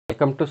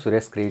Welcome to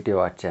Suresh Creative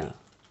Art channel.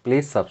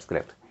 Please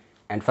subscribe,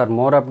 and for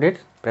more updates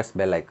press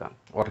bell icon.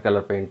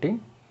 Watercolor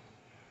painting.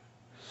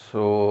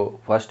 So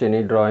first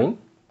any drawing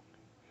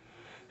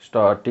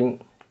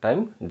starting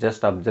time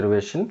just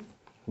observation,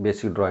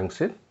 basic drawing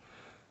set,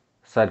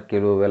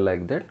 circle over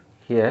like that.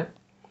 Here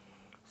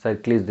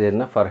circle is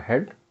there for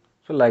head,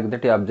 so like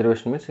that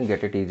observation means you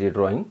get it easy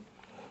drawing.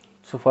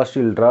 So first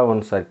you will draw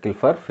one circle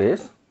for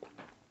face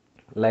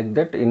like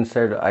that,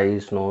 inside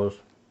eyes, nose,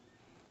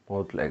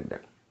 mouth like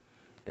that.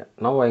 Yeah.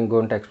 Now I am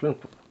going to explain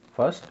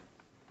first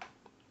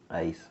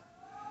eyes.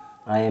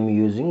 I am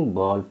using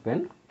ball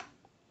pen.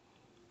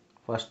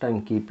 First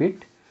time keep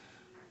it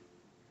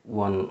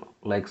one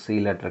like C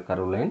letter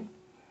curve line.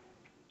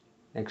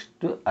 Next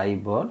to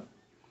eyeball.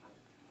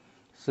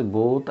 So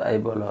both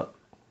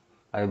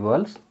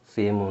eyeballs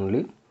same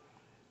only.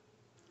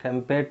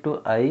 Compared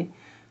to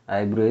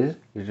eyebrows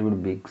it will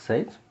be big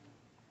size.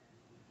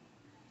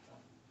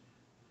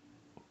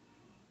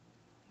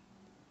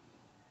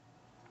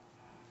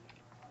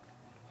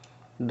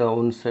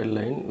 Downside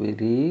line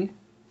very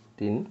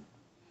thin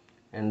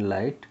and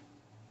light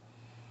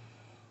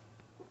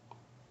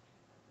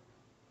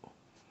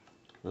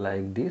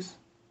like this.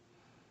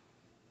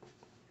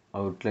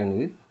 Outline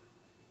with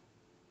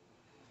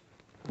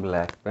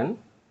black pen.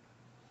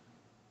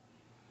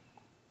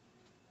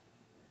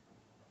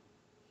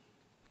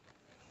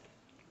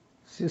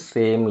 See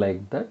same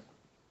like that.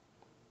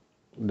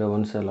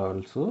 Downside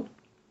also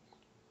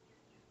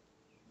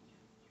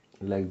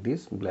like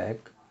this,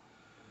 black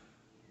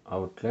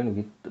outline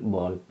with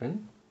ball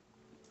pen.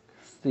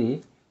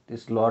 See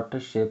this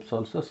lotus shapes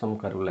also some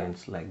curve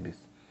lines like this.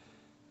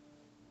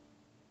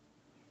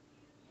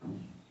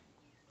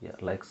 Yeah,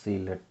 like C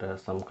letter,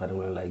 some curve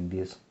line like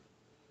this.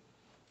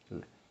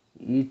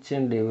 Each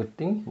and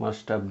everything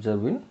must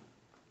observe in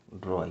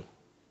drawing.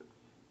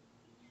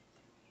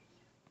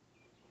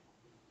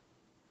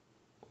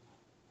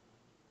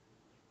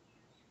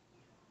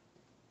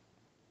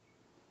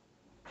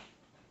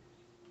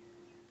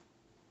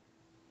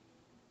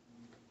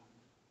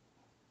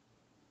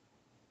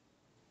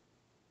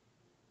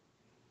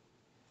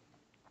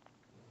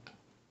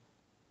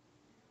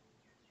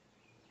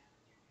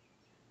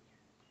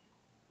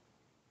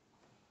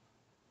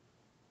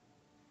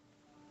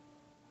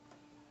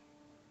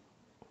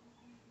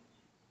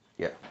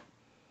 Yeah,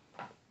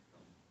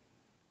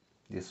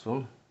 this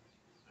one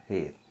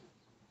here.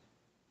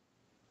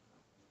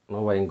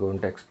 Now I am going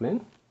to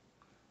explain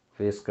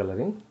face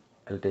coloring.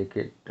 I'll take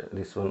it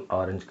this one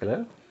orange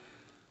color.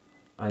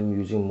 I am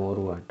using more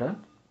water,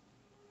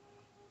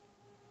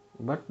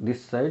 but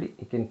this side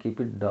you can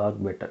keep it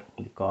dark better,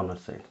 the corner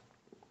side.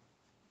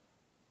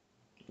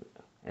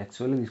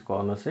 Actually this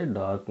corner side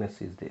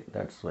darkness is there,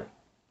 that's why.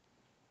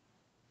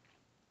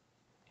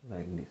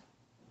 Like this.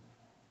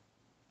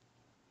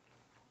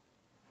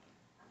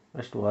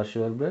 Just wash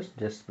your brush,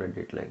 just spread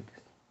it like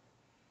this.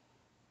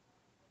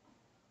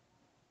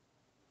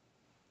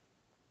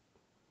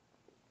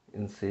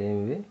 In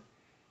same way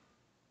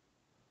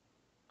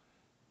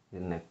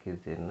the neck is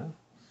there now,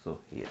 so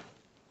here.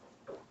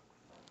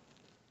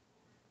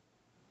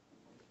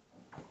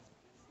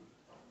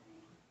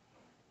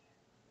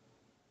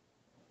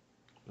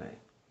 Like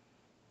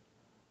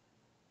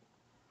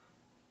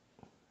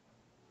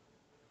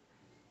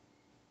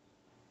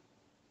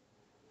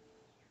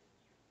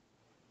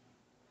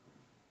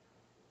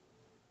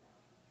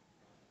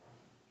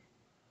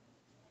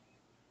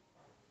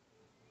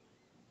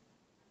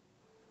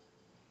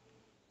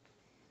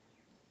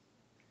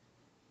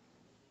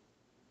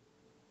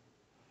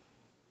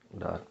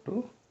dark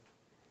to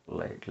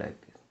light like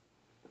this.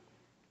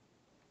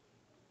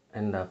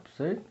 And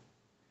upside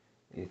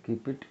you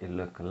keep it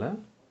yellow color,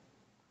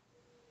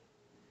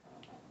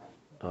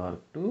 dark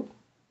to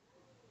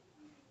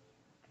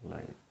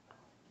light.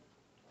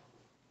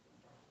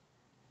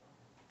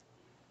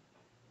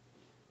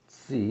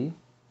 See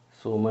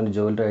so many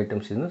jewelry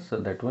items in this, so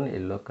that one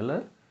yellow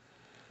color,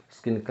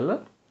 skin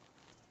color,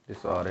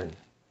 this orange.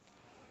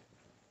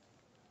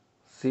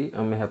 See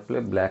I may have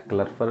applied black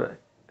color for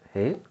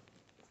hair.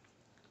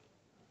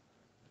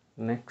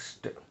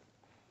 Next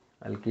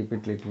I'll keep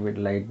it little bit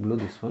light blue,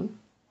 this one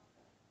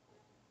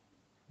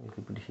I'll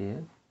keep it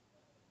here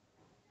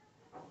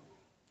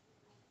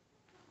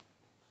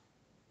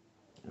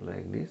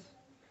like this,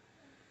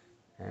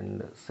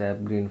 and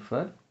sap green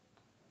for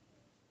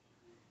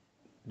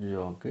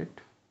jacket.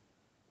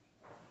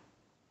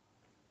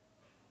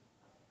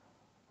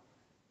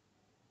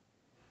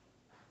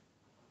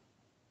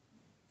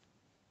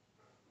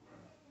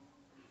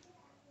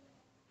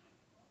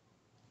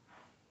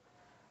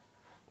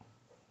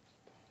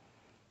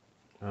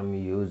 I'm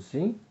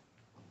using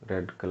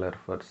red color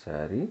for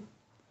saree.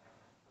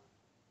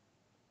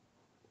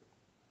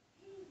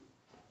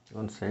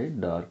 One side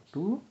dark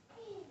to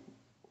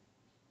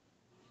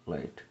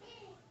light.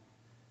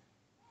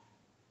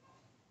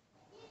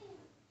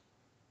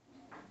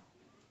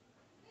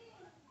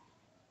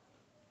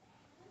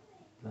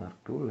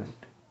 Dark to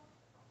light.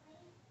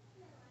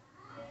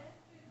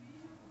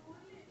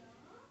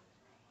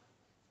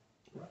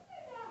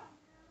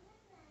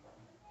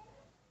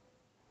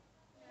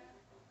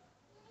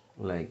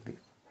 like this.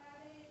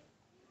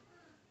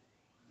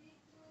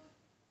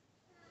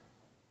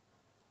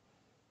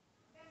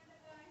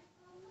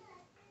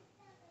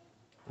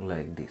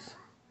 Like this.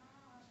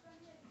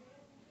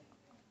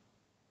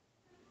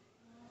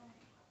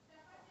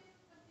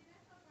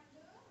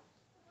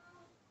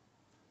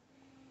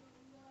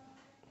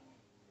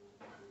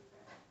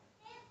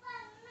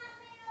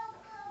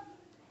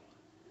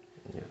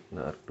 Yeah,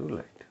 dark to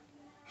light.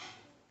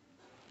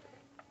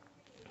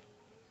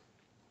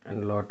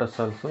 And lotus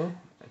also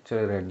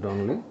actually red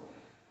only.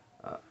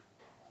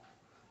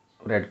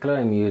 Red color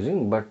I am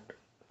using, but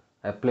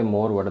apply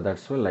more water,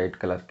 that's why light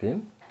color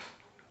came,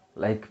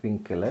 like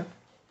pink color.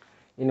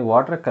 In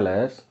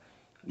watercolors,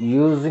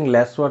 using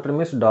less water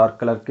means dark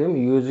color came,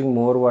 using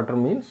more water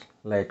means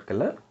light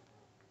color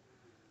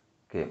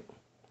came.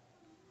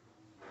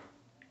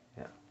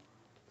 Yeah.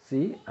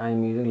 See, I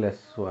am using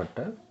less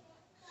water.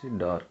 See,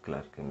 dark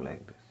color came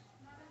like this.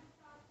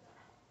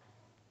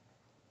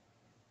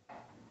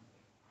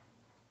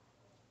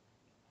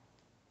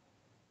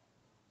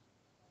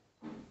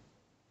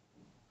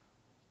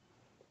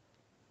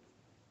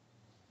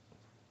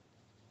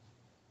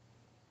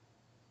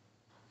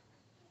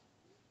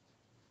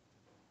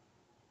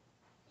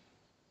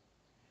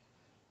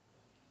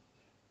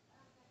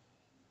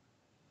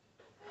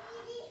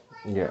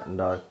 Yeah,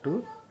 dark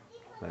to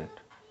light.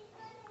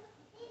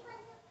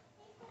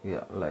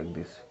 Yeah, like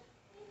this.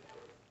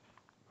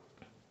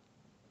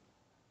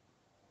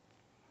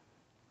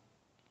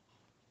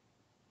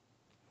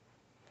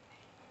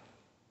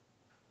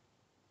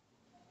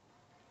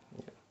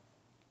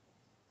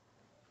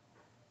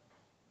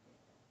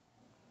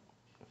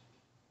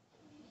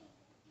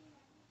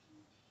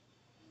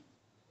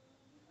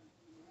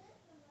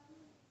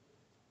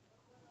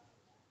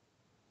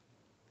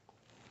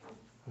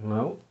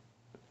 Now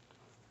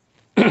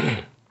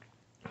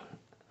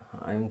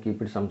I am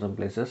keeping some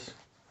places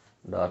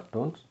dark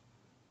tones.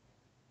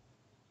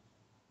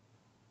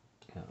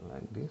 Yeah,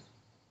 like this.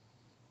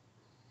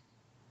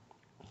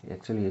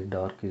 Actually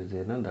dark is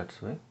there, no? That's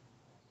why.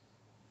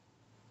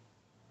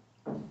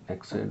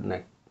 Next side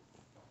neck.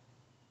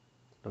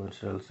 Don't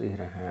see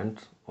here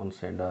hands, one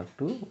side dark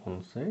to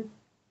one side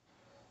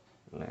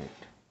light.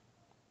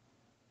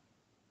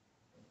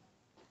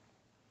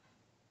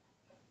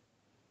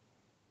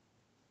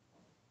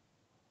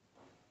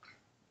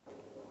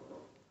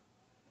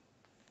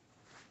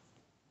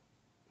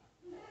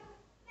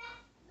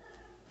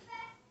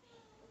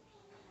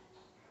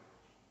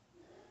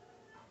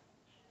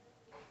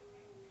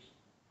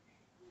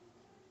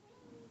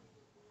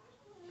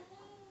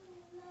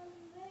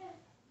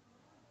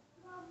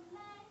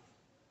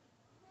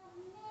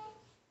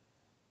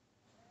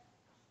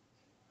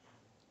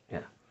 Yeah.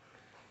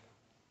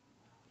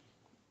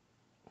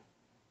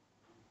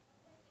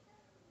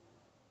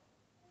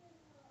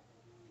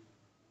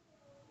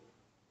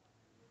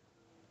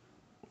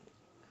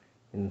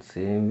 In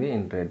same way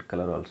in red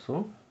color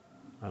also,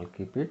 I'll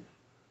keep it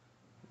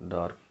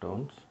dark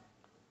tones.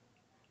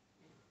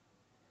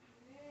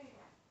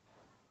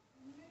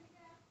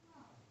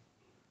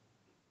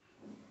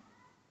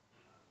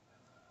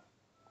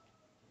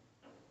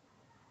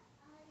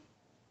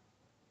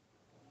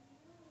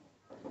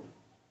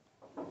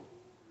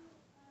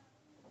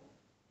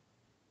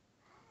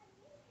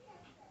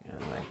 Yeah,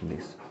 like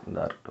this,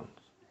 dark tones.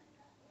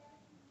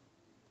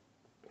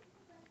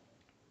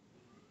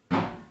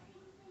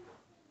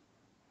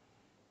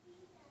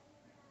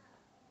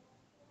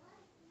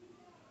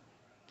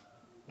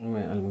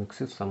 I'll mix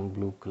with some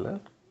blue color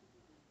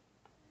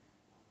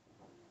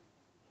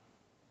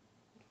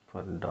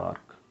for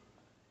dark.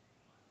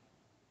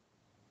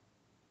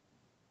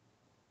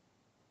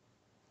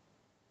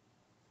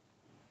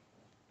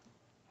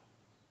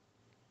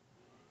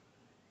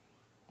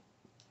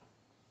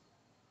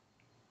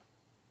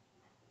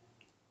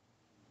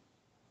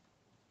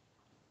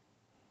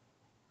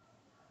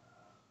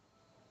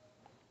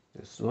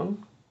 This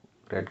one,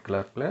 red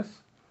color plus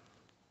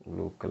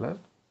blue color.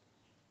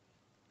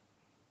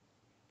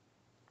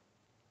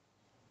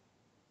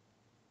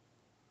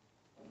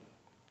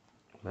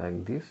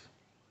 Like this.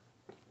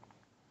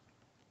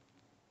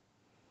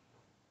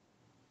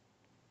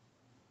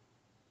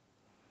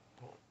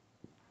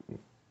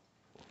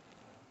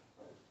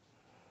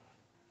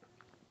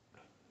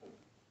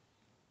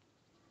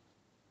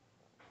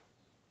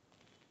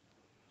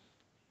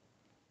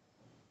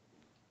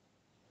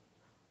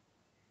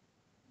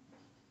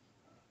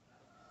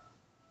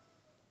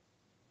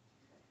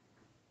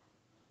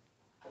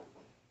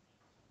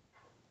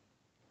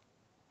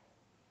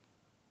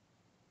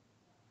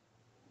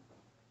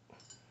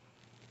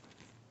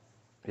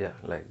 Yeah,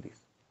 like this.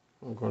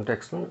 I'm going to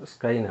explain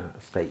sky now.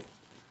 Sky.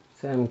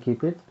 So I'm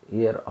keep it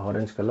here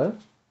orange color.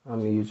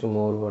 I'm using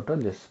more water,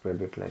 just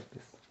spread it like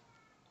this.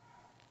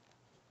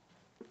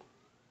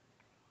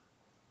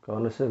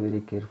 Corners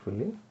very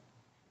carefully,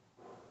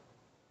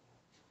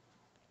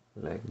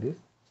 like this.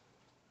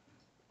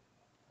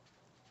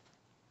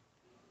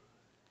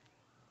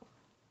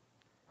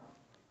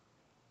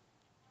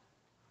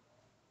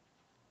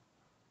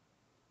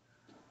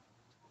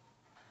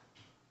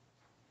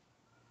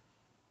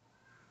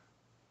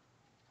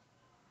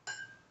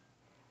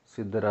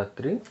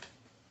 Siddhidatri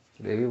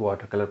Devi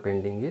Watercolor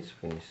Painting is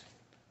finished.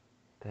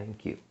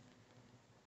 Thank you.